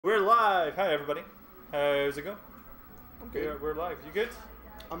We're live! Hi everybody. How's it going? I'm good. We're live. You good?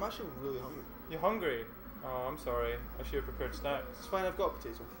 I'm actually really hungry. You hungry? Oh, I'm sorry. I should have prepared snacks. It's fine, I've got a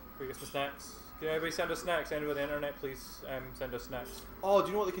potato. Can we get some snacks? Can anybody send us snacks? Anybody on the internet, please send us snacks. Oh, do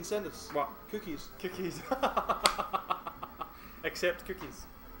you know what they can send us? What? Cookies. Cookies. Accept cookies.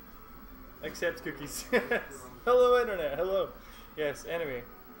 Accept cookies. Yes. Hello internet. Hello. Yes, anyway.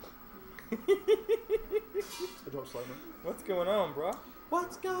 I dropped Slimer. What's going on, bro?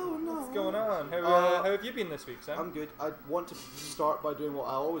 What's going on? What's going on? How have you been this week, Sam? I'm good. I want to start by doing what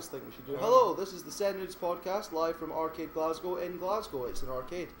I always think we should do. Hello, this is the Send Noods Podcast, live from R-CADE Glasgow in Glasgow. It's an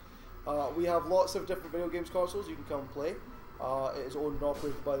arcade. We have lots of different video games consoles you can come and play. It is owned and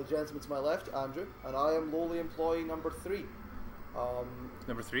operated by the gentleman to my left, Andrew, and I am lowly employee number 3.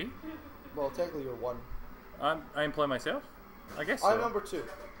 Number 3? Well, technically you're 1. I employ myself? I guess so. I'm number 2. Which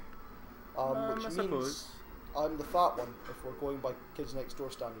I means suppose. I'm the fat one if we're going by Kids Next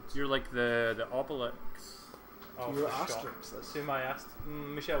Door standards. You're like the Obelix. To your Asterix. To my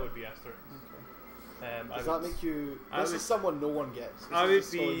Michelle would be Asterix. Okay. Does that make you? This is someone no one gets. I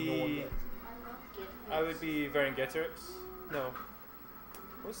would be Vercingetorix. No.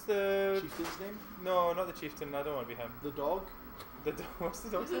 What's the chieftain's name? No, not the chieftain. I don't want to be him. The dog. What's the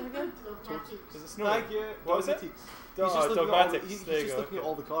dog's name again? Is it Snowy? Thank you. What was it? Dogmatics. He's just looking at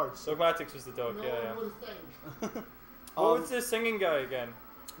all the cards. Dogmatics was the dog. No, Yeah. What was the singing guy again?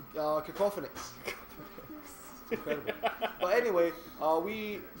 Cacophonics. Incredible. But anyway,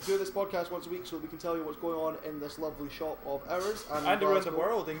 we do this podcast once a week so we can tell you what's going on in this lovely shop of ours and around the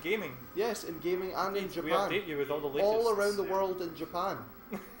world in gaming. Yes, in gaming and in Japan. We update you with all the latest. All around the world in Japan.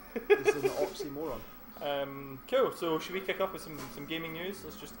 This is an oxymoron. Cool. So should we kick off with some gaming news?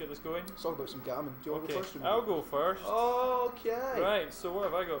 Let's just get this going. Let's talk about some gammon. Do you want to go first? I'll go first. Okay. Right. So what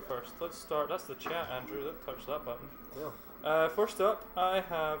have I got first? Let's start. That's the chat, Andrew. Touch that button. Yeah. First up, I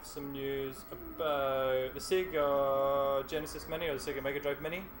have some news about the Sega Genesis Mini or the Sega Mega Drive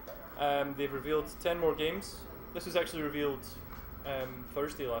Mini. They've revealed 10 more games. This was actually revealed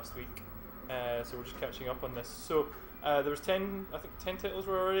Thursday last week, so we're just catching up on this. So there was 10 titles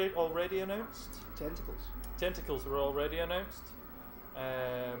were already announced. Tentacles were already announced.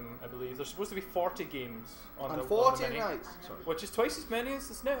 I believe there's supposed to be 40 games on the 40 Mini, nights, which is twice as many as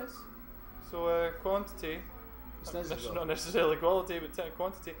the SNES. So quantity. Not necessarily quality, but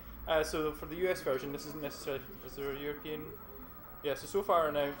quantity. So for the US version, this isn't necessarily. Is there a European? Yeah. So far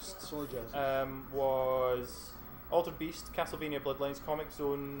announced was Altered Beast, Castlevania Bloodlines, Comic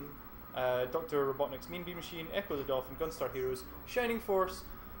Zone, Dr. Robotnik's Mean Bean Machine, Echo the Dolphin, Gunstar Heroes, Shining Force,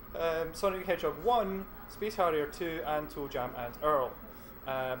 Sonic the Hedgehog 1, Space Harrier 2, and Toe Jam and Earl.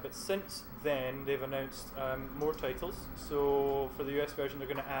 But since then, they've announced more titles. So for the US version, they're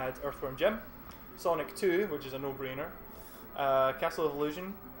going to add Earthworm Jim, Sonic 2, which is a no-brainer, Castle of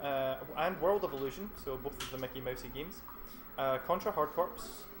Illusion, and World of Illusion, so both of the Mickey Mousey games, Contra Hard Corps,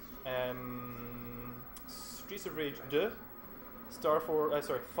 Streets of Rage 2,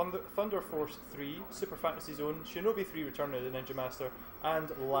 Thunder Force 3, Super Fantasy Zone, Shinobi 3 Return of the Ninja Master,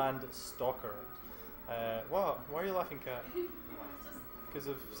 and Land Stalker. What? Why are you laughing, Kat? Because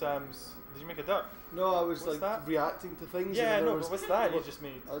of Sam's... Did you make a duck? No, I was what's that? reacting to things. Yeah, no, but what's that you just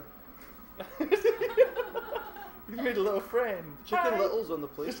made? You made a little friend. Chicken Littles on the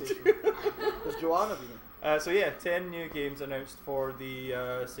PlayStation. Has Joanna been in? So yeah, 10 new games announced for the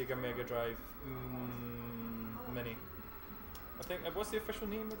Sega Mega Drive Mini. I think, what's the official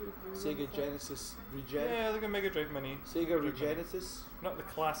name of the Sega Genesis Regen? Yeah, like a Mega Drive Mini. Sega Regenitus? Not the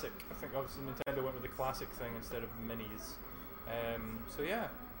classic. I think obviously Nintendo went with the classic thing instead of minis. So yeah,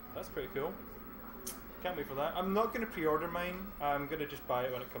 that's pretty cool. Can't wait for that. I'm not going to pre-order mine. I'm going to just buy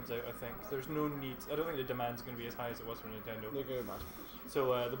it when it comes out, I think. There's no need. I don't think the demand's going to be as high as it was for Nintendo. They're going to mass produce.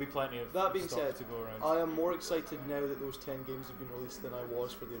 So there'll be plenty of that being stock said, to go around. I am more excited now that those 10 games have been released than I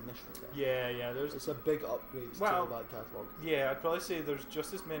was for the initial 10. Yeah. It's a big upgrade to the back catalogue. Yeah, I'd probably say there's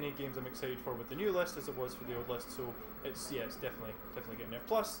just as many games I'm excited for with the new list as it was for the old list. So it's definitely getting there.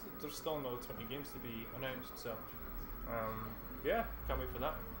 Plus, there's still another 20 games to be announced. So yeah, can't wait for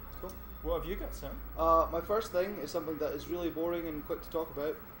that. Cool. What have you got, Sam? My first thing is something that is really boring and quick to talk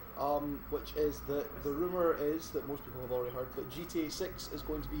about, which is that the rumour is that most people have already heard, but GTA 6 is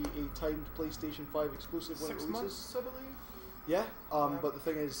going to be a timed PlayStation 5 exclusive when it releases. 6 months, I believe? Yeah, but the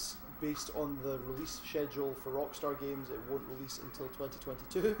thing is, based on the release schedule for Rockstar games, it won't release until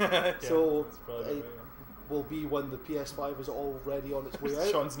 2022. So it will be when the PS5 is already on its way out.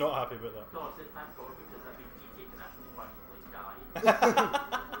 Sean's not happy about that. No, I said thank God because that means GTA can actually finally die.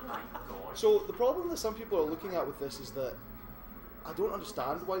 So the problem that some people are looking at with this is that I don't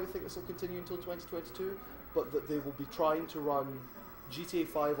understand why they think this will continue until 2022, but that they will be trying to run GTA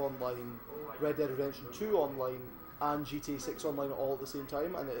 5 online, Red Dead Redemption 2 online, and GTA 6 online all at the same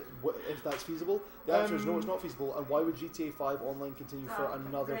time, and if that's feasible? The answer is no, it's not feasible. And why would GTA 5 online continue for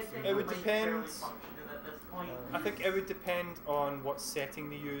another 3 It would years? depend. I think it would depend on what setting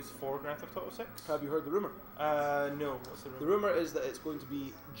they use for Grand Theft Auto 6. Have you heard the rumour? No. What's the The rumor? rumour is that it's going to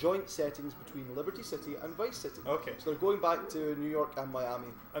be joint settings between Liberty City and Vice City. Okay. So they're going back to New York and Miami.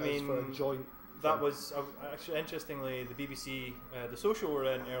 I mean, for a joint. That thing. was actually interestingly the BBC, the social were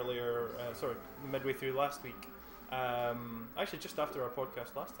in earlier. Midway through last week. Actually, just after our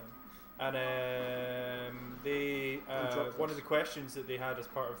podcast last time, and they one of the questions that they had as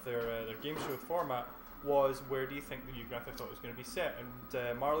part of their game show format was, where do you think the new Grand Theft Auto is going to be set?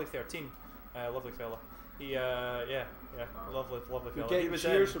 And Marley 13, lovely fella. He lovely You're fella. getting He was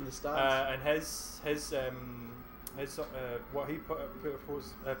cheers in, from the stands. and his what he put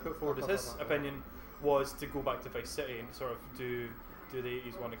forward as his opinion was to go back to Vice City and sort of do the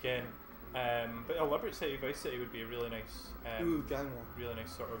 80s one again. But Liberty City, Vice City would be a really nice, gang war. really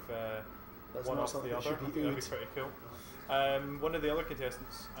nice sort of That's one not off something the that other. should be That'd be oohed. pretty cool. One of the other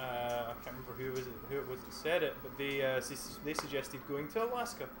contestants, I can't remember who it was that said it, but they suggested going to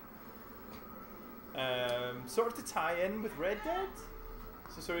Alaska, sort of to tie in with Red Dead.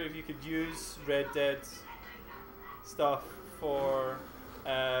 So sort of if you could use Red Dead stuff for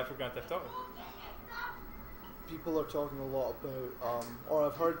Grand Theft Auto. People are talking a lot about, or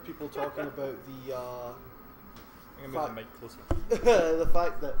I've heard people talking about the I'm gonna move the mic closer. the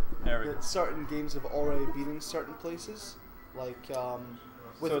fact that, There we go. that certain games have already been in certain places, like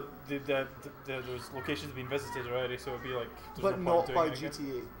with, So those locations have been visited already, so it'd be like. there's but no point not doing by it again.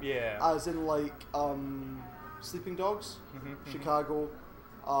 GTA. Yeah. As in like Sleeping Dogs, Mhm. Chicago,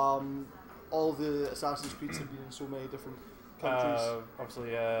 all the Assassin's Creeds have been in so many different countries.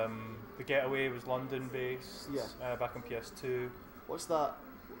 Obviously, the Getaway was London based. Yeah. Back on PS2. What's that?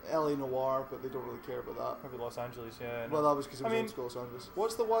 LA Noir, but they don't really care about that. Probably Los Angeles. Yeah. Well, that was because it I was mean- old school Los Angeles.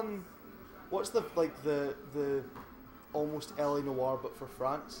 What's the one? What's the like the almost LA Noir but for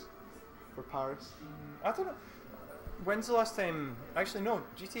France, for Paris? I don't know. When's the last time? Actually, no.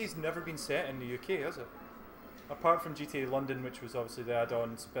 GTA's never been set in the UK, has it? Apart from GTA London, which was obviously the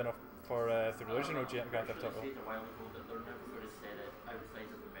add-on spin-off for the original Grand Theft Auto. I said a while ago that they're never going to set it outside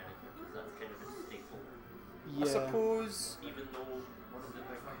of America because that's kind of a staple. Yeah. I suppose. Even though one of the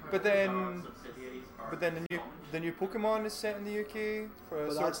big But then- subsidiaries are. But then the new Pokemon is set in the UK for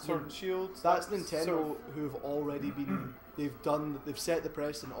But Sword, that's Sword and Shield. That's sort Nintendo of- who've already been. They've set the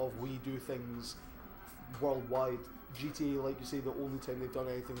precedent of we do things worldwide. GTA, like you say, the only time they've done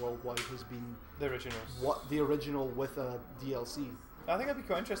anything worldwide has been the originals. the original with a DLC. I think that'd be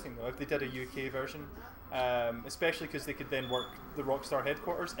quite interesting though if they did a UK version, especially because they could then work the Rockstar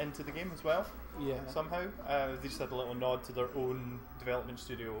headquarters into the game as well Yeah. somehow. They just had a little nod to their own development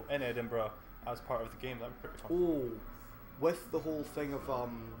studio in Edinburgh as part of the game. That'd be pretty fun. Oh, with the whole thing of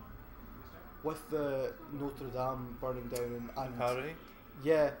with the Notre Dame burning down and Parody.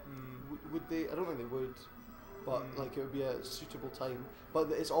 yeah, Mm. would they? I don't think they would, but Mm. like it would be a suitable time. But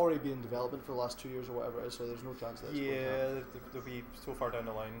it's already been in development for the last 2 years or whatever it is, so there's no chance that it's going to happen. Yeah, they'll be so far down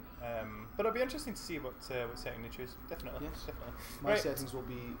the line. But it'll be interesting to see what setting they choose. Definitely. Yes. Definitely. My Right. settings will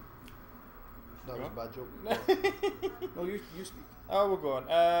be. That was a bad joke. Oh, No, you speak. we'll go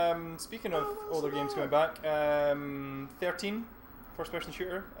on. Speaking of older games coming back, 13, first-person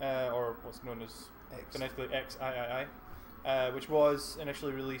shooter, or what's known as X. phonetically XIII, which was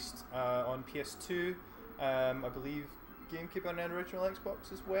initially released on PS2, I believe GameCube and original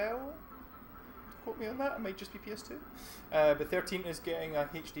Xbox as well. Don't quote me on that, it might just be PS2. But 13 is getting a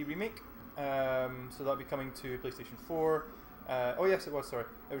HD remake, so that'll be coming to PlayStation 4. Oh yes, it was, sorry.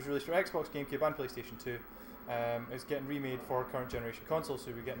 It was released for Xbox, GameCube and PlayStation 2. It's getting remade for current generation consoles,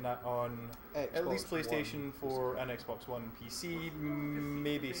 so we're getting that on at least Xbox PlayStation One. 4 and Xbox One, PC,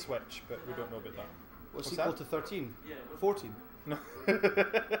 maybe Switch, but we don't know about that. What's What's sequel that? to 13? Yeah, 14. No. did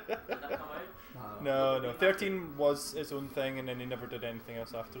that come out? No. 13 was its own thing, and then he never did anything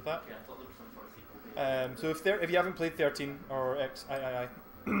else after that. Yeah, I thought there was some sort of sequel. So if you haven't played 13 or XIII,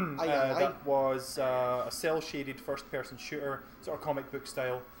 that was a cel-shaded first-person shooter, sort of comic book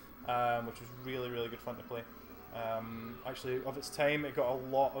style, which was really, really good fun to play. Actually, of its time, it got a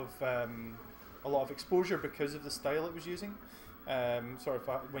lot of exposure because of the style it was using. Sort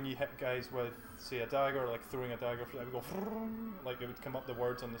of when you hit guys with, say, a dagger, like throwing a dagger, it would go like it would come up the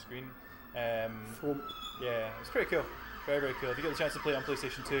words on the screen. Yeah, it's pretty cool. Very, very cool. If you get the chance to play it on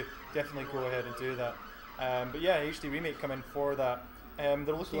PlayStation 2, definitely go ahead and do that. But yeah, HD remake coming for that. They're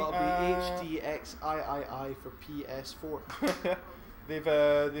looking So that'll at be HDXIII for PS4.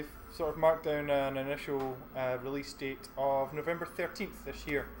 they've sort of marked down an initial release date of November 13th this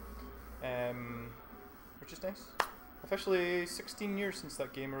year, which is nice. Officially 16 years since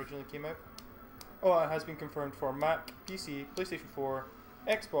that game originally came out. Oh, it has been confirmed for Mac, PC, PlayStation 4,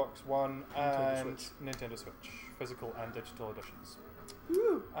 Xbox One, and Nintendo Switch, physical and digital editions.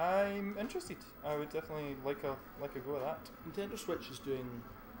 Woo. I'm interested. I would definitely like a go at that. Nintendo Switch is doing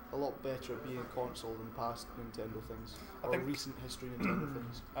a lot better at being a console than past Nintendo things, or recent history Nintendo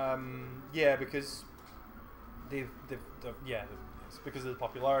things. Yeah, because they've it's because of the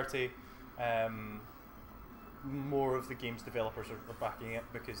popularity. More of the games developers are backing it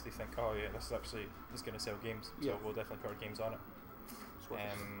because they think, oh yeah, this is going to sell games, so we'll definitely put our games on it.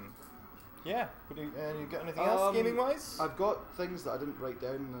 Yeah. You got anything else gaming wise? I've got things that I didn't write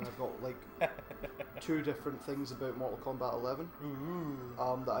down, and I've got like 2 different things about Mortal Kombat 11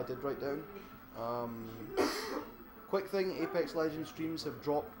 that I did write down. Quick thing: Apex Legends streams have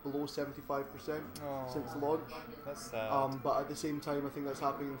dropped below 75% since launch. That's sad. But at the same time, I think that's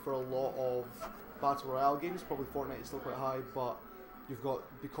happening for a lot of Battle Royale games. Probably Fortnite is still quite high, but you've got,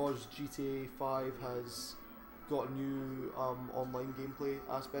 because GTA 5 has got new online gameplay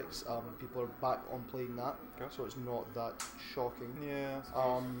aspects, people are back on playing that, so it's not that shocking. Yeah.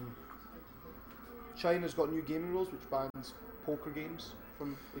 China's got new gaming rules which bans poker games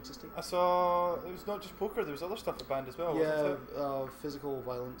from existing. I saw it was not just poker, there was other stuff that banned as well. Yeah, physical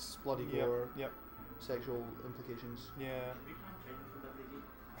violence, bloody gore, yep. Sexual implications. Yeah.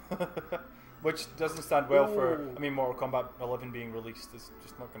 Which doesn't stand well for. I mean, Mortal Kombat 11 being released is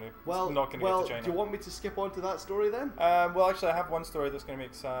just not going to. Not going to get to China. Do you want me to skip on to that story then? Well, actually, I have one story that's going to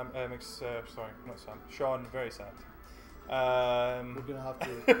make Sean very sad. We're gonna have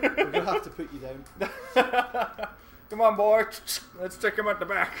to put you down. Come on, boy, let's take him at the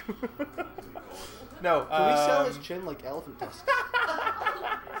back. No. Can we sell his chin like elephant tusks?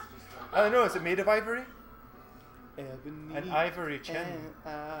 I don't know. Is it made of ivory? Ebony, an ivory chin.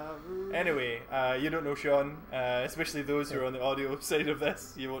 Anyway, you don't know Sean, especially those who are on the audio side of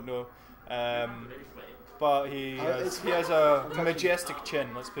this. You won't know. But he has a majestic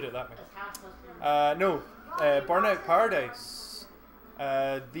chin. Let's put it that way. No, Burnout Paradise.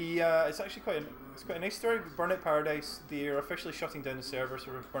 It's actually quite a nice story. Burnout Paradise. They are officially shutting down the servers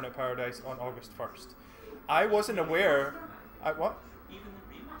for Burnout Paradise on August 1st. I wasn't aware. What? Even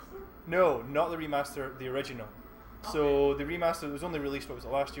the remaster? No, not the remaster. The original. So the remaster was only released, what was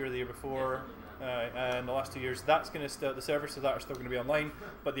it, last year or the year before, and the last 2 years. That's going to the servers of that are still going to be online.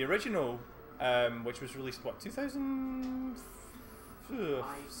 But the original, which was released 2007,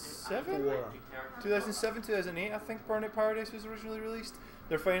 2008, I think. Burnout Paradise was originally released.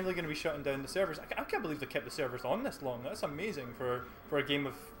 They're finally going to be shutting down the servers. I can't believe they kept the servers on this long. That's amazing for a game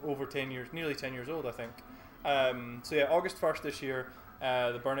of over 10 years, nearly 10 years old, I think. So yeah, August 1st this year,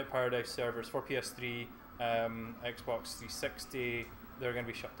 the Burnout Paradise servers for PS3. Xbox 360, they're going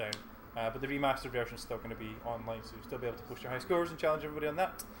to be shut down, but the remastered version is still going to be online, so you'll still be able to post your high scores and challenge everybody on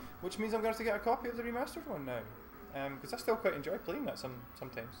that, which means I'm going to have to get a copy of the remastered one now, because I still quite enjoy playing that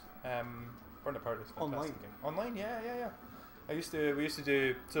sometimes. Burnout Paradise, fantastic game. Online, yeah. We used to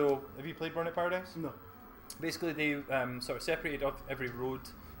do. So, have you played Burnout Paradise? No. Basically, they sort of separated off every road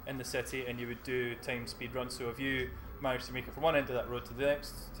in the city, and you would do time speed runs. So if you managed to make it from one end of that road to the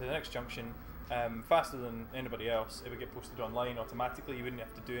next junction, faster than anybody else, it would get posted online automatically. You wouldn't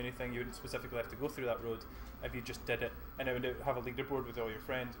have to do anything. You wouldn't specifically have to go through that road if you just did it, and it would have a leaderboard with all your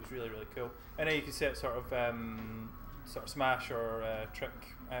friends. It was really, really cool. And then you could set sort of smash or trick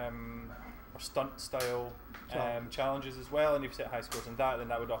or stunt style challenges as well, and if you set high scores on that, then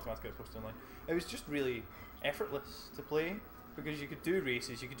that would automatically get posted online. It was just really effortless to play because you could do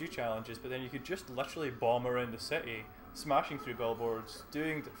races, you could do challenges, but then you could just literally bomb around the city, smashing through billboards,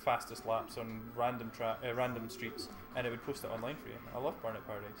 doing the fastest laps on random streets, and it would post it online for you. I love Burnout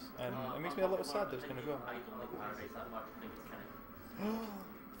Paradise, and it makes me a little sad that it's going to go. I don't like Paradise that much. I think it's kind of...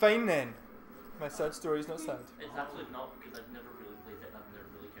 Fine then. My sad story is not sad. It's absolutely not, because I've never really played it and I've never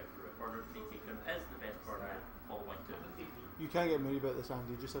really cared for it. Burnout Taken is the best Burnout following to it. You can't get moody about this,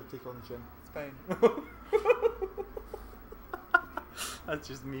 Andy. You just have to take on the chin. It's fine. That's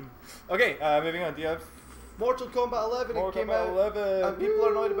just mean. Okay, moving on. Do you have Mortal Kombat 11? It came out, 11. and people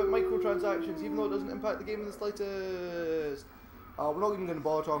are annoyed about microtransactions, even though it doesn't impact the game in the slightest. We're not even going to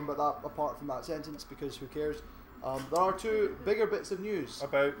bother talking about that apart from that sentence, because who cares? There are two bigger bits of news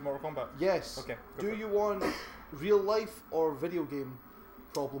about Mortal Kombat. Yes. Okay. Do you want real life or video game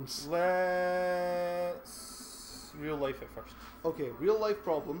problems? Let's real life at first. Okay, real life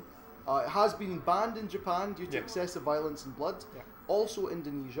problem. It has been banned in Japan due to excessive violence and blood. Yeah. Also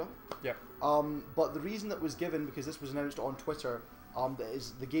Indonesia. Yeah. But the reason that was given, because this was announced on Twitter,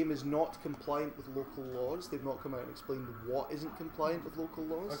 The game is not compliant with local laws. They've not come out and explained what isn't compliant with local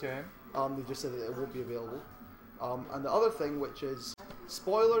laws. Okay. They just said that it won't be available. And the other thing, which is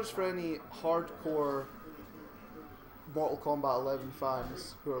spoilers for any hardcore Mortal Kombat 11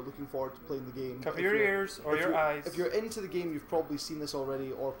 fans who are looking forward to playing the game. Cover your ears or your eyes. If you're into the game, you've probably seen this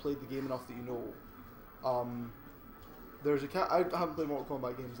already or played the game enough that you know. There's I haven't played Mortal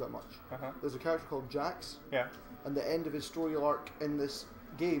Kombat games that much. There's a character called Jax. Yeah. And the end of his story arc in this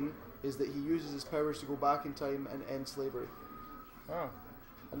game is that he uses his powers to go back in time and end slavery. Oh.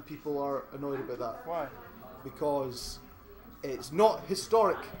 And people are annoyed about that. Why? Because it's not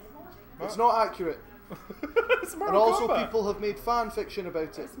historic. What? It's not accurate. It's Mortal And also Kombat. people have made fan fiction about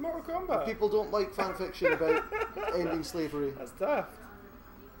it. It's Mortal Kombat. People don't like fan fiction about ending slavery. That's daft.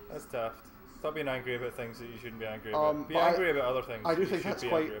 That's daft. Stop being angry about things that you shouldn't be angry about. Be but angry about other things. I do you think should that's be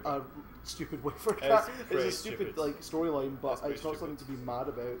quite angry about. a stupid way for It's that. It's pretty a stupid stupid. like storyline, but It's pretty it's not stupid. something to be mad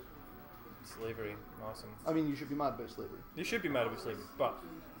about. Slavery. Awesome. I mean, you should be mad about slavery. You should be mad about slavery, but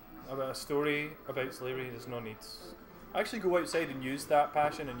about a story about slavery, there's no need. Actually go outside and use that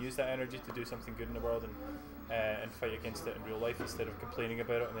passion and use that energy to do something good in the world and fight against it in real life instead of complaining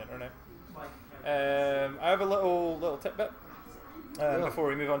about it on the internet. I have a little tidbit before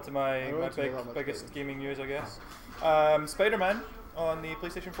we move on to my biggest gaming news, I guess. Spiderman on the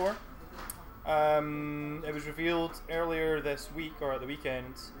PlayStation 4. It was revealed earlier this week or at the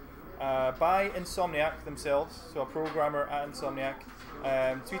weekend by Insomniac themselves. So a programmer at Insomniac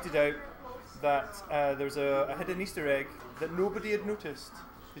tweeted out that there's a hidden Easter egg that nobody had noticed.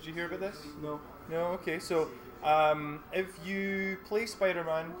 Did you hear about this? No. No? Okay, so if you play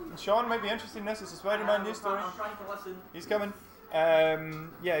Spider-Man, and Sean might be interested in this, it's a Spider-Man news story. I'm trying to listen. He's coming.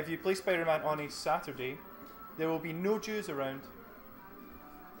 If you play Spider-Man on a Saturday, there will be no Jews around.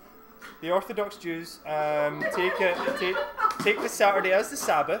 The Orthodox Jews take the Saturday as the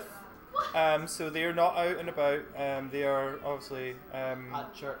Sabbath. So they are not out and about. They are obviously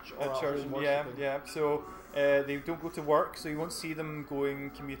At church or at church. Yeah. So they don't go to work, so you won't see them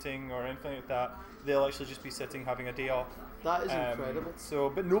commuting or anything like that. They'll actually just be sitting, having a day off. That is incredible. So,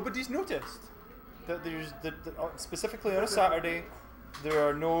 but nobody's noticed that there's specifically on a Saturday there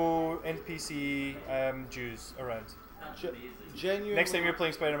are no NPC Jews around. That's amazing. Genuinely. Next time you're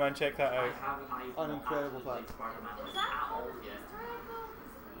playing Spider-Man, check that out. An incredible fact. At all yet.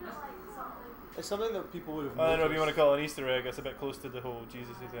 It's something that people would have I don't know if you want to call it an Easter egg. That's a bit close to the whole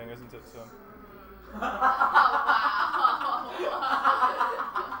Jesus-y thing, isn't it? So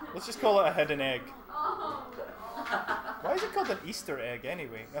let's just call it a hidden egg. Why is it called an Easter egg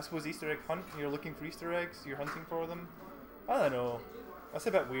anyway? I suppose Easter egg hunt. You're looking for Easter eggs. You're hunting for them. I don't know. That's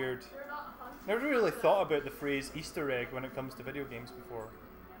a bit weird. Never really thought about the phrase Easter egg when it comes to video games before.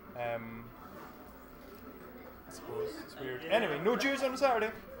 I suppose it's weird. Anyway, no Jews on a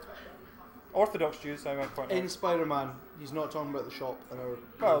Saturday. Orthodox Jews, I might point out. In Spider-Man, he's not talking about the shop and our.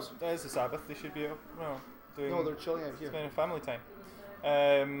 Well, that is the Sabbath. They should be doing. No, they're chilling out here. Spending family time.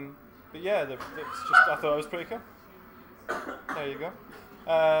 But yeah, it's just I thought it was pretty cool. There you go.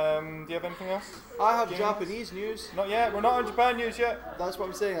 Do you have anything else? I have Gaming Japanese news. Not yet. We're not on Japan news yet. That's what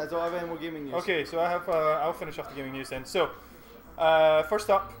I'm saying. I don't have any more gaming news. Okay, so I have. I'll finish off the gaming news then. So, first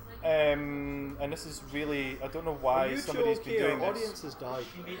up, and this is really I don't know why somebody's been doing Our this. audience has died.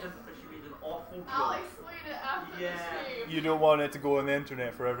 She made an awful job. I'll explain it after the stream. You don't want it to go on the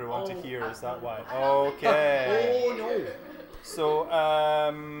internet for everyone to hear. Is that why? I don't think Okay. Oh no. So,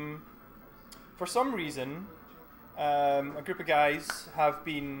 for some reason, a group of guys have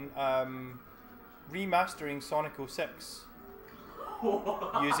been remastering Sonic 06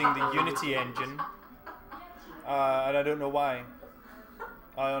 using the Unity engine, and I don't know why.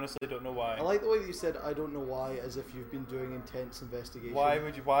 I honestly don't know why. I like the way that you said "I don't know why" as if you've been doing intense investigation. Why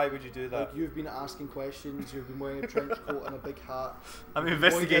would you do that? Like you've been asking questions. You've been wearing a trench coat and a big hat. I'm Going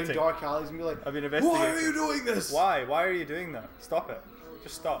investigating. down dark alleys and be like, I've been investigating. "Why are you doing this?" Why? Why are you doing that? Stop it.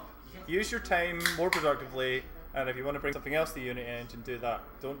 Just stop. Use your time more productively, and if you want to bring something else to the Unity engine, do that.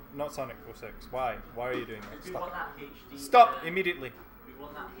 Not Sonic 06. Why? Why are you doing that? We want Stop. that HD. Stop immediately. We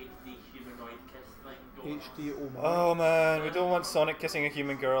want that HD humanoid kiss thing going. HD, oh my. Oh man, we don't want Sonic kissing a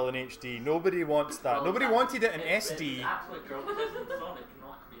human girl in HD. Nobody wants that. Well, Nobody that- wanted it in it's SD. actually girl kissing Sonic,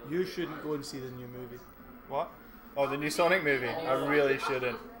 not the other. You shouldn't go and see the new movie. What? Oh, the new Sonic movie. I really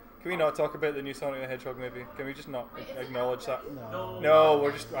shouldn't. Can we not talk about the new Sonic the Hedgehog movie? Can we just not acknowledge that? No,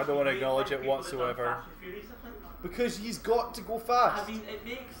 I don't want to acknowledge it whatsoever. Because he's got to go fast. I mean, it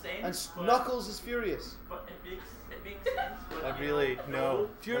makes sense. And Knuckles is furious. But it makes sense. But I really no.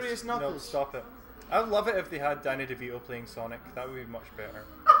 Furious No, Knuckles. stop it. I'd love it if they had Danny DeVito playing Sonic. That would be much better.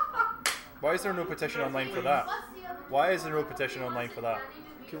 Why is there no petition online for that? Why is there no petition online for that?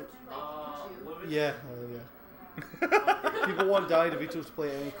 Yeah. People want Danny DeVito to play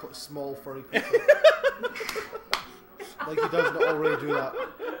any small furry creature. Like he doesn't already do that.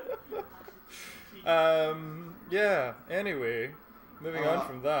 Yeah, anyway, moving on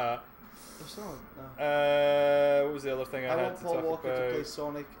from that. What was the other thing I had to talk about? I want Paul Walker to play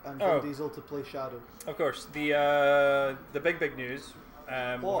Sonic and Vin Diesel to play Shadow. Of course, the big news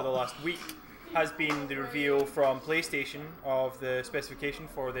over the last week has been the reveal from PlayStation of the specification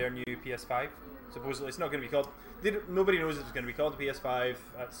for their new PS5. Supposedly, it's not going to be called. Nobody knows it's going to be called the PS5.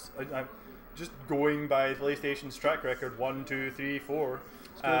 I'm just going by PlayStation's track record. 1, 2, 3, 4.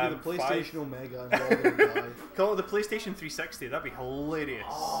 It's going to be the PlayStation 5. Omega, and we're all going to die. Call it the PlayStation 360. That'd be hilarious.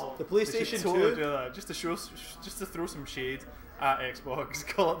 Oh, the PlayStation 2. Totally do that. Just to throw some shade at Xbox.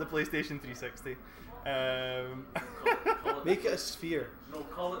 Call it the PlayStation 360. Make it a sphere. No,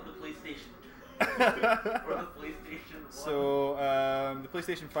 call it the PlayStation 2. Or the PlayStation 1. So the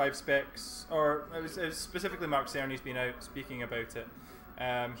PlayStation 5 specs, or it was specifically Mark Cerny's been out speaking about it.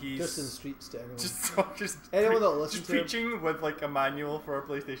 He's just in the streets to anyone. Just anyone that listens to preaching him. With like a manual for a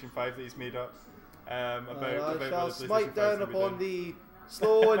PlayStation 5 that he's made up about I shall the smite down upon the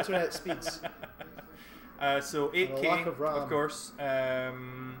slow internet speeds. So 8K, of course.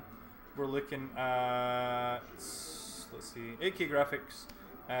 We're looking at, let's see, 8K graphics.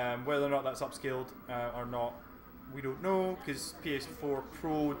 Whether or not that's upscaled or not, we don't know, because PS4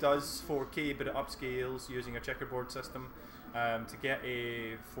 Pro does 4K, but it upscales using a checkerboard system to get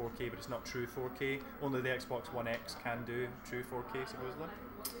a 4K, but it's not true 4K. Only the Xbox One X can do true 4K, supposedly.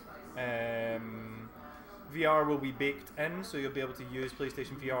 VR will be baked in, so you'll be able to use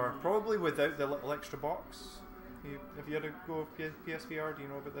PlayStation VR probably without the little extra box. If you had to go with PSVR, do you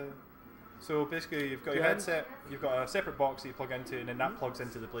know about the... So basically, you've got your headset, you've got a separate box that you plug into, and then that plugs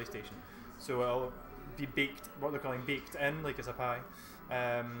into the PlayStation. So it'll be baked, what they're calling baked in, like it's a pie.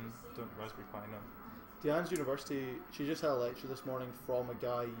 Don't Raspberry Pi, no. Diane's University, she just had a lecture this morning from a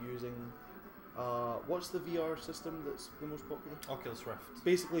guy using, what's the VR system that's the most popular? Oculus Rift.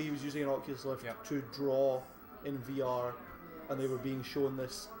 Basically, he was using an Oculus Rift to draw in VR, and they were being shown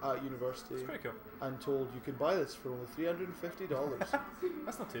this at university. It's pretty cool. And told you could buy this for only $350.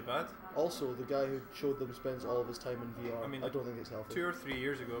 That's not too bad. Also, the guy who showed them spends all of his time in VR. I mean, I don't think it's healthy. 2 or 3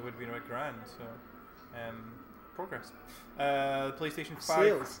 years ago, it would have been like grand. So, progress. PlayStation 5.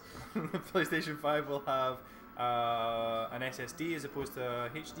 Sales. PlayStation 5 will have an SSD as opposed to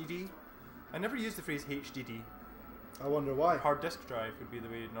HDD. I never used the phrase HDD. I wonder why. Hard disk drive would be the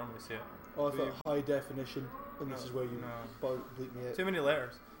way you'd normally say it. Oh, I thought high definition, and this is where you bleep me out. Too many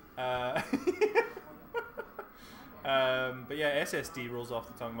letters. But yeah, SSD rolls off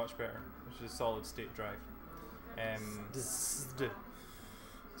the tongue much better, which is a solid state drive.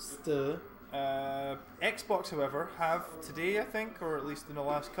 Xbox, however, have today, I think, or at least in the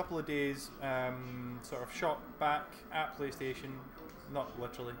last couple of days, sort of shot back at PlayStation, not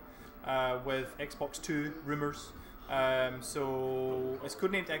literally, with Xbox 2 rumours. So it's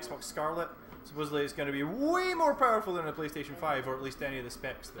codenamed Xbox Scarlet. Supposedly it's going to be way more powerful than a PlayStation 5, or at least any of the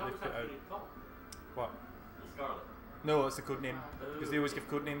specs that they've put out. What? The Scarlet. No, it's the codename, because they always give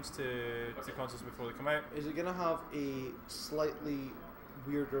codenames to consoles before they come out. Is it going to have a slightly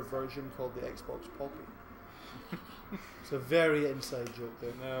weirder version called the Xbox Poppy? It's a very inside joke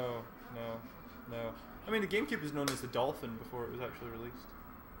there. No. I mean, the GameCube was known as the Dolphin before it was actually released.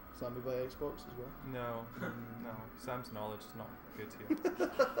 Is that made by Xbox as well? No. Sam's knowledge is not good here.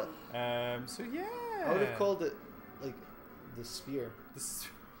 So yeah. I would have called it like the Sphere.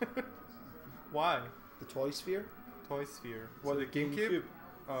 Why? The Toy Sphere. Toy Sphere. What, the GameCube?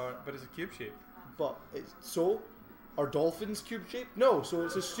 But it's a cube shape. But it's are dolphins cube shaped? No, so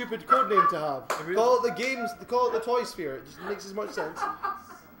it's a stupid code name to have. Call it the Toy Sphere. It just makes as much sense.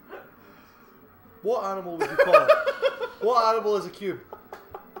 What animal would you call it? What animal is a cube?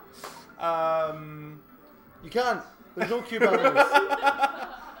 You can't. There's no cube animals.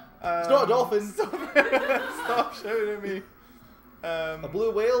 It's not a dolphin. Stop shouting at me. A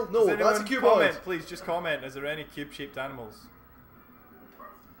blue whale? No, that's a cuboid. Comment, please, just comment. Is there any cube-shaped animals?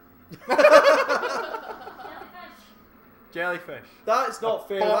 Jellyfish. That's not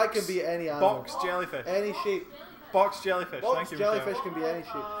fair. That can be any animal. Box jellyfish. Any shape. Box jellyfish. Box Thank you, jellyfish Michelle. can be any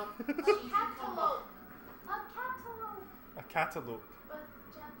shape. A cantaloupe.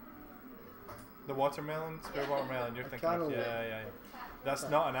 The watermelon? Square watermelon you're thinking of. Yeah. That's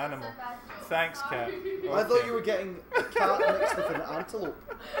not an animal. Thanks, Cat. Okay. I thought you were getting a cat mixed with an antelope.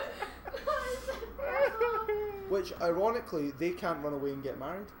 Which, ironically, they can't run away and get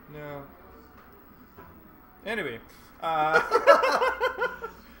married. No. Anyway.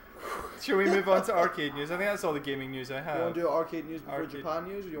 Shall we move on to arcade news? I think that's all the gaming news I have. You want to do arcade news before Arcade. Japan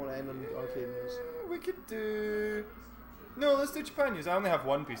news, or do you want to end on arcade news? We could do... No, let's do Japan news. I only have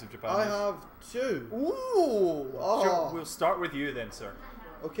one piece of Japan I news. have two. Ooh! Oh. Sure, we'll start with you then, sir.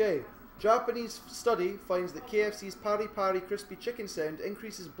 Okay. Japanese study finds that KFC's pari pari crispy chicken sound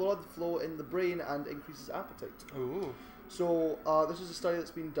increases blood flow in the brain and increases appetite. Ooh. So this is a study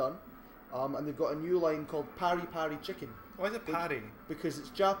that's been done, and they've got a new line called pari pari chicken. Why is it patty? Because it's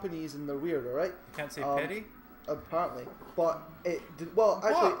Japanese and they're weird, alright? You can't say petty? Apparently. But it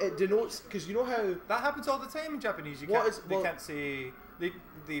denotes, because you know how... That happens all the time in Japanese. They can't say... They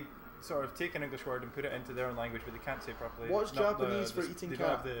sort of take an English word and put it into their own language, but they can't say it properly. What's Japanese for eating they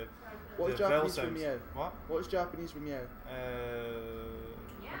cat? Don't have What is the Japanese vowel for sounds. meow? What? What is Japanese for meow?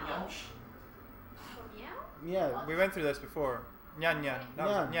 Meow. Meow? Meow. We went through this before. Nyan nyan. That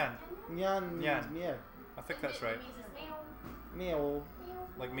was nyan. Nyan means Nyan. meow. I think that's right. Meow.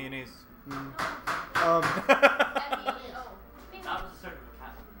 Like mayonnaise. Mm. That was a sort of a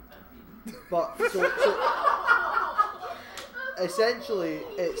cat. But so essentially,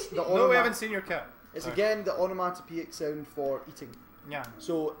 it's the No, we haven't seen your cat. It's Sorry. again the onomatopoeic sound for eating. Nyan.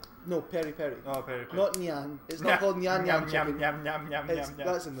 So no, peri peri. Oh, peri peri. Not nyan. It's not called nyan nyan chicken. Yum, yum, yum, It's, yum, yum.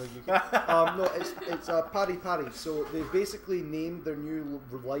 that's in the UK. No, it's pari pari. So they've basically named their new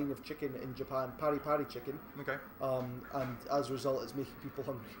line of chicken in Japan pari pari chicken. Okay. And as a result, it's making people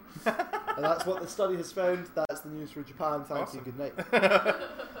hungry. And that's what the study has found. That's the news for Japan. Thank Awesome. you. Good night.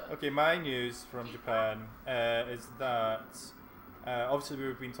 Okay, my news from Japan is that obviously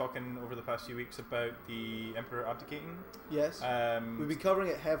we've been talking over the past few weeks about the emperor abdicating. Yes. We've been covering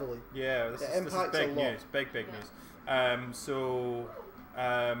it heavily. Yeah, this is impacts big a lot. news. Big news.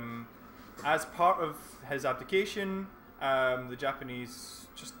 As part of his abdication, the Japanese,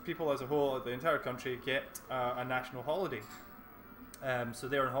 just people as a whole, the entire country, get a national holiday. So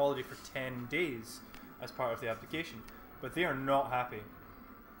they're on holiday for 10 days as part of the abdication. But they are not happy.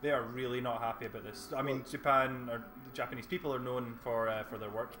 They are really not happy about this. I mean, Japan, or the Japanese people are known for their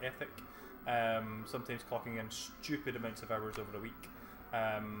work ethic, sometimes clocking in stupid amounts of hours over a week,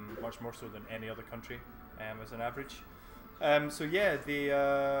 much more so than any other country as an average. So yeah, they,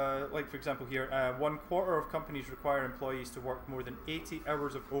 like for example here, 1/4 of companies require employees to work more than 80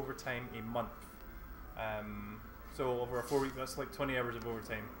 hours of overtime a month. So over a 4-week, that's like 20 hours of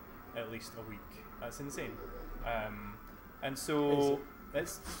overtime at least a week. That's insane. And so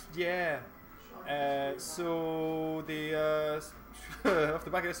it's so the off the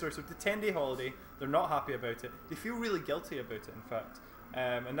back of this story, so the 10-day holiday, they're not happy about it. They feel really guilty about it, in fact.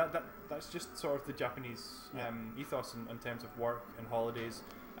 And that's just sort of the Japanese ethos in terms of work and holidays.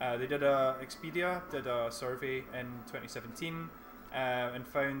 Expedia did a survey in 2017 and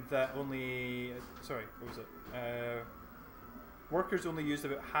found that workers only used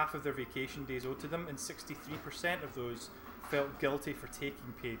about half of their vacation days owed to them, and 63% of those felt guilty for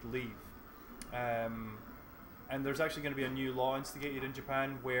taking paid leave. And there's actually going to be a new law instigated in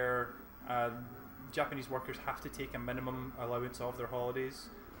Japan where Japanese workers have to take a minimum allowance of their holidays.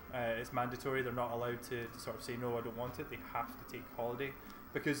 It's mandatory. They're not allowed to sort of say, no, I don't want it. They have to take holiday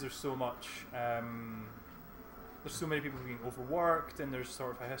because there's so much... there's so many people being overworked, and there's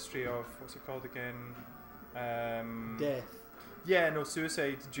sort of a history of, what's it called again? Death. Yeah, no,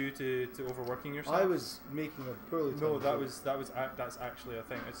 suicide due to overworking yourself. I was making a poorly No, timed that's actually a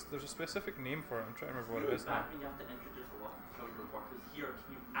thing. There's a specific name for it. I'm trying to remember what it is now. Back when you have to introduce a lot of how your workers here,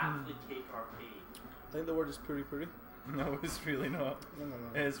 can you actually take our pay? I think the word is puri puri. No, it's really not. No.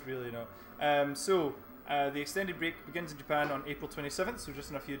 It's really not. So the extended break begins in Japan on April 27th, so just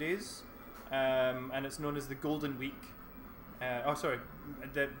in a few days, and it's known as the Golden Week. It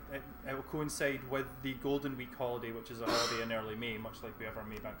will coincide with the Golden Week holiday, which is a holiday in early May, much like we have our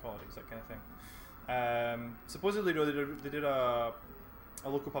May bank holidays, that kind of thing. Supposedly, they did a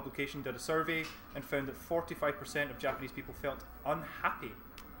local publication did a survey and found that 45% of Japanese people felt unhappy,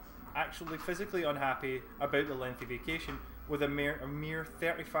 actually physically unhappy about the lengthy vacation, with a mere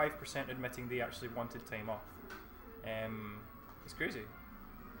 35% admitting they actually wanted time off. It's crazy.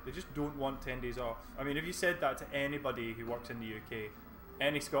 They just don't want 10 days off. I mean, if you said that to anybody who works in the UK,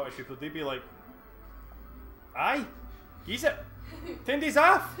 any Scottish people, they'd be like, aye, geez it, 10 days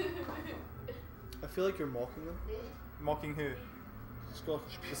off. I feel like you're mocking them. Mocking who?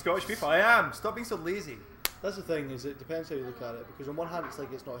 Scottish people. The Scottish people. I am. Stop being so lazy. That's the thing, is it depends how you look at it, because on one hand it's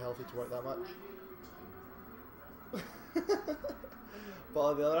like it's not healthy to work that much. But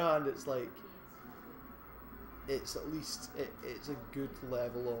on the other hand it's like it's at least it's a good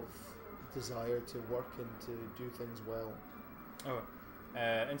level of desire to work and to do things well.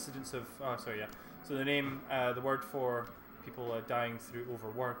 Incidents of... So the name, the word for people dying through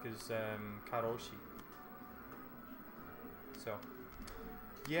overwork is karoshi. So,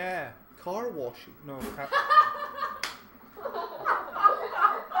 yeah. Car washing. No.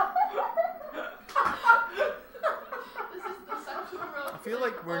 I feel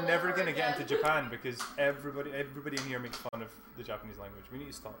like we're never going to get into Japan because everybody in here makes fun of the Japanese language. We need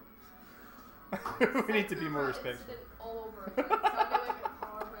to stop. We need to be more respectful.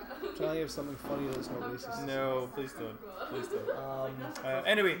 Trying to have something funny that's not racist. No, please don't. Please don't.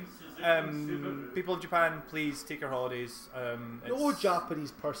 Anyway, people of Japan, please take your holidays. No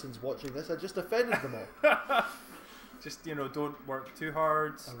Japanese person's watching this. I just offended them all. Just, don't work too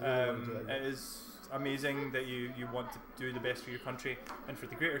hard. Really it is amazing that you want to do the best for your country and for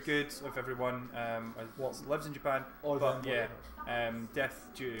the greater good of everyone what lives in Japan. But yeah, death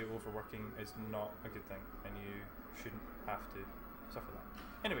due to overworking is not a good thing, and you shouldn't have to suffer that.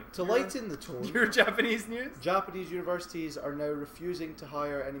 Anyway, to lighten the tone, your Japanese news. Japanese universities are now refusing to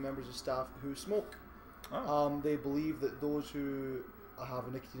hire any members of staff who smoke. Oh. They believe that those who have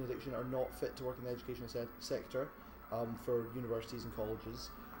a nicotine addiction are not fit to work in the educational sector for universities and colleges.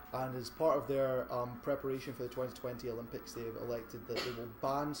 And as part of their preparation for the 2020 Olympics, they've elected that they will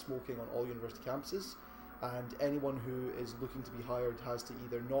ban smoking on all university campuses, and anyone who is looking to be hired has to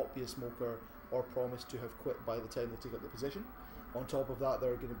either not be a smoker or promise to have quit by the time they take up the position. On top of that,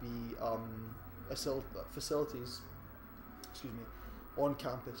 there are going to be facilities on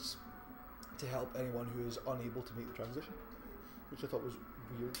campus to help anyone who is unable to make the transition, which I thought was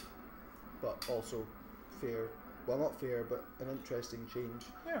weird, but also fair. Well, not fair, but an interesting change.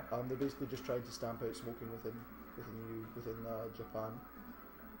 Yeah. They're basically just trying to stamp out smoking within Japan.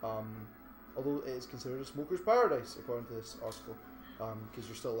 Although it is considered a smoker's paradise, according to this article, because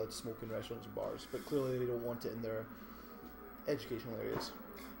you're still allowed to smoke in restaurants and bars, but clearly they don't want it in their educational areas.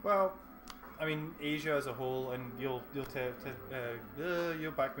 Well, I mean, Asia as a whole, and you'll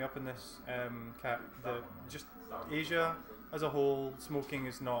back me up in this, Kat. Just Asia as a whole, smoking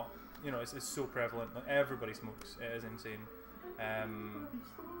is not. It's so prevalent. Like, everybody smokes. It is insane. And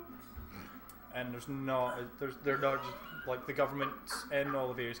they're not just, like, the government in all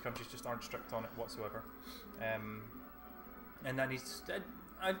the various countries just aren't strict on it whatsoever. And that needs.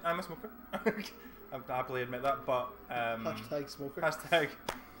 I'm a smoker. I happily admit that, but hashtag smoker. Hashtag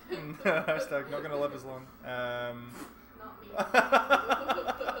not gonna live as long. Not me.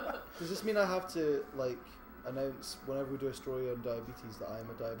 Does this mean I have to announce whenever we do a story on diabetes that I am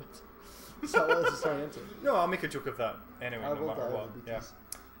a diabetic? Is that what this is turning into? No, I'll make a joke of that anyway, no matter what. Yeah.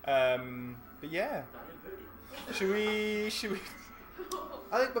 But yeah. Should we?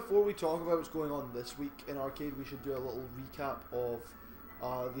 I think before we talk about what's going on this week in R-CADE, we should do a little recap of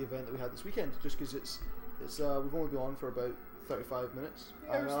the event that we had this weekend, just because it's we've only been on for about 35 minutes.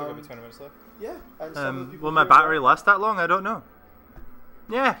 Yeah, we've still got about 20 minutes left. Yeah. And some of the people will my battery last that long? I don't know.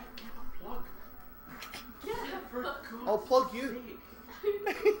 Yeah. I'll plug you.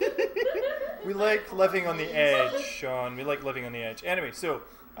 We like living on the edge, Sean. We like living on the edge. Anyway, so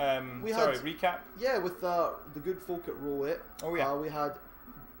recap. Yeah, with the good folk at Roll It. Oh yeah. We had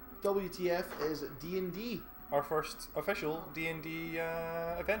WTF is D&D. Our first official D&D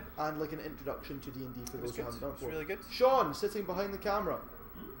event. And like an introduction to D&D for those who haven't done it before. It was really good. Sean, sitting behind the camera.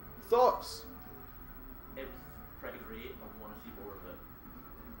 Thoughts? It was pretty great. I want to see more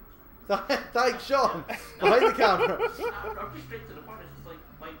of it. Thanks, Sean. Behind the camera. I'm just straight to the point. It's just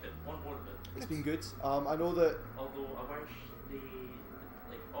liked it. Want more of it. It's been good. I know that. Although I wish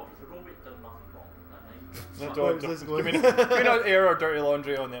obviously Robert done nothing wrong that night. No, Don't. Can we not air our dirty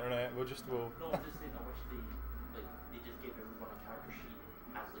laundry on the internet? We'll. No, I'm just saying. I wish they just gave everyone a character sheet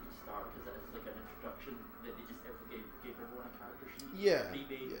as a start, because that is an introduction. That they just gave everyone a character sheet. Yeah.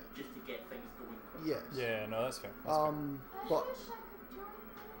 Just to get things going quicker. Yes. Yeah. No, that's fair. But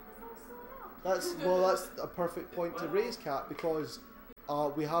that's a perfect point to raise, Kat, because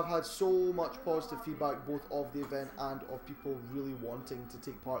we have had so much positive feedback both of the event and of people really wanting to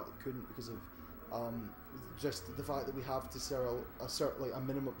take part that couldn't because of just the fact that we have to sell a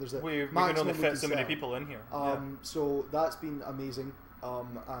minimum. There's a we can only fit so many people in here. So that's been amazing.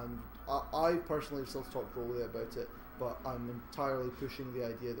 And I personally have still talked to Rolly about it, but I'm entirely pushing the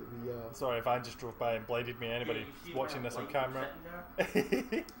idea that we. Sorry, if I just drove by and blinded me. Anybody watching this on camera?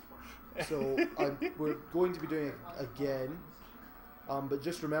 So we're going to be doing it again. But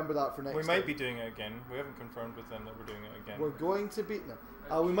just remember that for next time. We might be doing it again. We haven't confirmed with them that we're doing it again. We're going to be...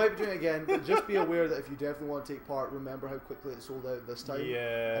 No. We might be doing it again, but just be aware that if you definitely want to take part, remember how quickly it sold out this time.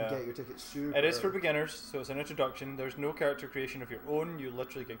 Yeah. And get your tickets super It is for beginners, so it's an introduction. There's no character creation of your own. You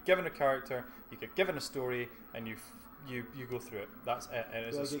literally get given a character, you get given a story, and you go through it. That's it. And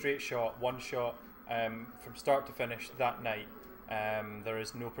it's a straight shot, one shot. from start to finish that night. There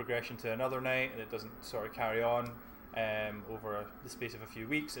is no progression to another night, and it doesn't sort of carry on over the space of a few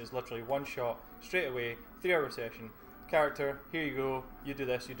weeks. It's literally one shot, straight away, 3-hour session. Character, here you go, you do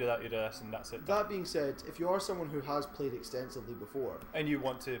this, you do that, you do this, and that's it. That being said, if you are someone who has played extensively before, and you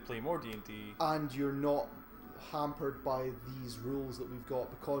want to play more D&D, and you're not hampered by these rules that we've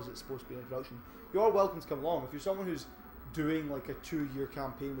got because it's supposed to be an introduction, you are welcome to come along. If you're someone who's doing like a 2-year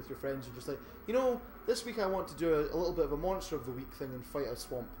campaign with your friends, you're just like, you know, this week I want to do a little bit of a monster of the week thing and fight a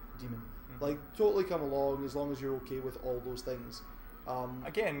swamp demon. Like, totally come along as long as you're okay with all those things.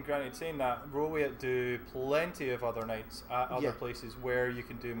 Again, granted, saying that, Rollway do plenty of other nights at other places where you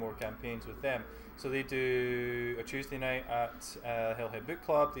can do more campaigns with them. So they do a Tuesday night at Hillhead Book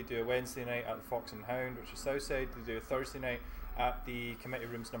Club, they do a Wednesday night at the Fox and Hound, which is Southside, they do a Thursday night at the Committee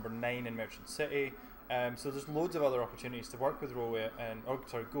Rooms number 9 in Merchant City. So there's loads of other opportunities to work with Rollway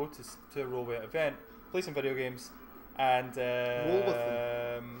go to a Rollway event, play some video games, and roll with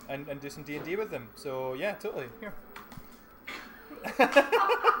them. and do some D&D with them. So yeah, totally. Here.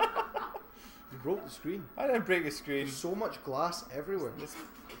 You broke the screen. I didn't break the screen. There's so much glass everywhere. It's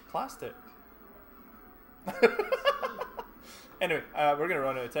plastic. Anyway, we're going to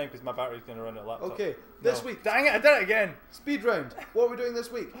run out of time because my battery's going to run out of laptop. Okay, this week. Dang it, I did it again. Speed round. What are we doing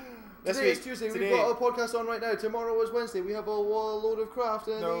this week? Today is Tuesday. We've got a podcast on right now. Tomorrow is Wednesday. We have a load of craft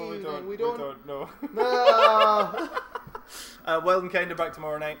in the evening. We don't. No. Nah. Wild and Kind are back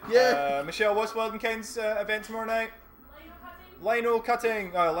tomorrow night. Yeah. Michelle, what's Wild and Kind's event tomorrow night? Lino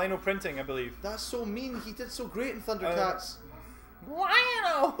printing, I believe. That's so mean. He did so great in Thundercats.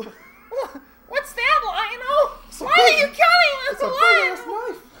 Lino! What's that, Lino? Why are you killing us, It's a big-ass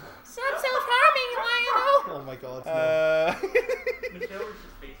knife. Stop self-harming, Lino! Oh my god. No. Michelle was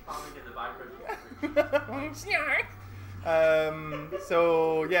just face palming in the background.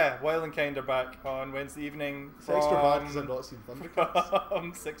 So yeah, Wild and Kind are back on Wednesday evening. It's extra bad because I've not seen Thundercats.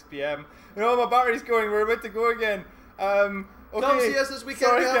 From 6 p.m. No, my battery's going. We're about to go again. Okay. Come see us this weekend.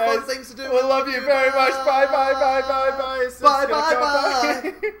 Sorry, we have guys. fun things to do. We love you very much. Bye, bye, bye, bye, bye.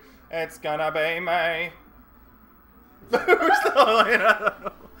 Bye. It's gonna be me. We're still like, I don't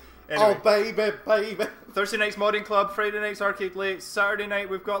know. Anyway. Oh baby. Thursday night's Modding Club, Friday night's Arcade Late, Saturday night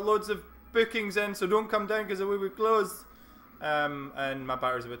we've got loads of bookings in, so don't come down because we will close. And my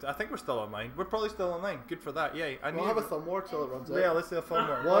battery's about to, I think we're still online. We're probably still online. Good for that, yay. We'll have a thumb war till it runs out. Yeah, let's do a thumb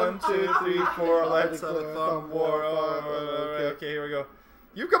war. 1, 2, 3, 4. Let's have a thumb war. Okay, here we go.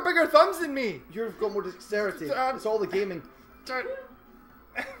 You've got bigger thumbs than me. You've got more dexterity. It's all the gaming.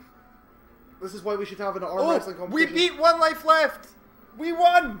 This is why we should have an arm wrestling competition. We beat One Life Left. We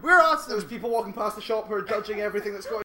won. We're awesome. There's people walking past the shop who are judging everything that's going